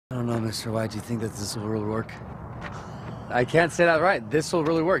don't know, Mr. White. Do you think that this will really work? I can't say that right. This will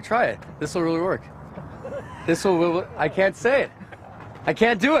really work. Try it. This will really work. This will. I can't say it. I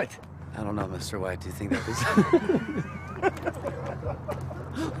can't do it. I don't know, Mr. White. Do you think that this...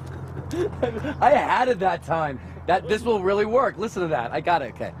 I had it that time. That this will really work. Listen to that. I got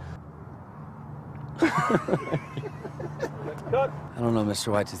it. Okay. I don't know,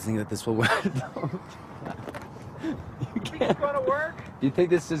 Mr. White. Do you think that this will work? You can't. It's gonna work? Do you think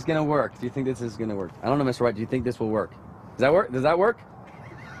this is gonna work? Do you think this is gonna work? I don't know, Mr. White. Do you think this will work? Does that work? Does that work?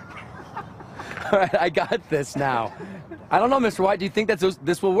 All right, I got this now. I don't know, Mr. White. Do you think that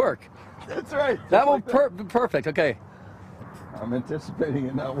this will work? That's right. That will be perfect. Okay. I'm anticipating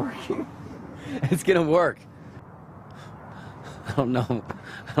it not working. It's gonna work. I don't know.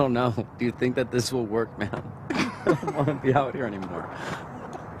 I don't know. Do you think that this will work, man? I don't want to be out here anymore.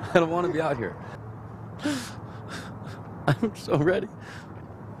 I don't want to be out here. I'm so ready.